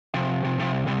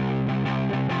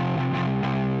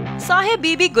SAHEB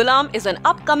BIBI GULAM is an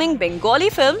upcoming Bengali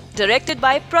film directed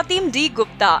by Pratim D.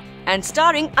 Gupta and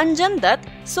starring Anjan Dutt,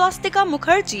 Swastika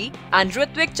Mukherjee and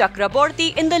Ritwik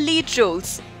Chakraborty in the lead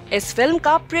roles. इस film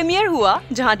का premiere हुआ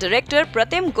जहां director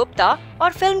प्रतिम गुप्ता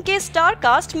और film के star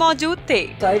cast मौजूद थे।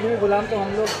 साहिब बीबी गुलाम तो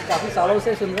हम लोग काफ़ी सालों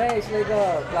से सुन रहे हैं, इसलिए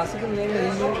क्लासिकल नेम है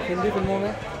हिंदी फिल्मों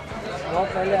में। बहुत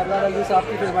पहले अब्बार अली साहब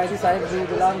की फिल्म आई थी साहिब बीबी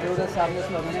गुलाम, जो साहब ने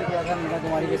उसमें अभिनय किया था मीना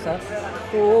कुमारी के साथ,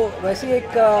 तो वैसे ही एक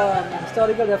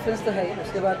हिस्टोरिकल रेफरेंस तो है।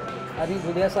 उसके बाद अभी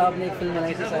बुधिया साहब ने एक फिल्म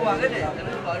बनाई थी साहिब बीबी गुलाम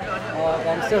और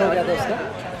गैंगस्टर हो गया था उसका।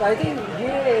 तो आई थिंक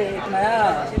ये एक नया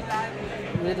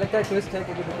मुझे लगता है ट्विस्ट है,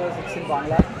 क्योंकि because it's in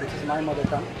Bangla which is my mother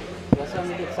tongue.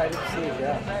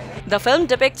 The film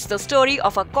depicts the story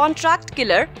of a contract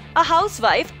killer, a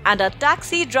housewife and a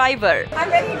taxi driver. I'm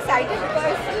very excited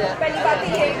because पहली बात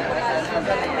ये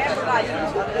मैं बंगाली हूँ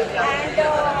and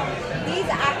these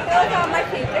actors are my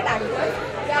favorite actors.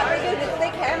 यहाँ पे जो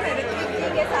ऋत्विक है, मैं ऋत्विक जी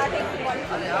के साथ एक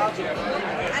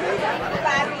and he's a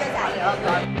fabulous actor.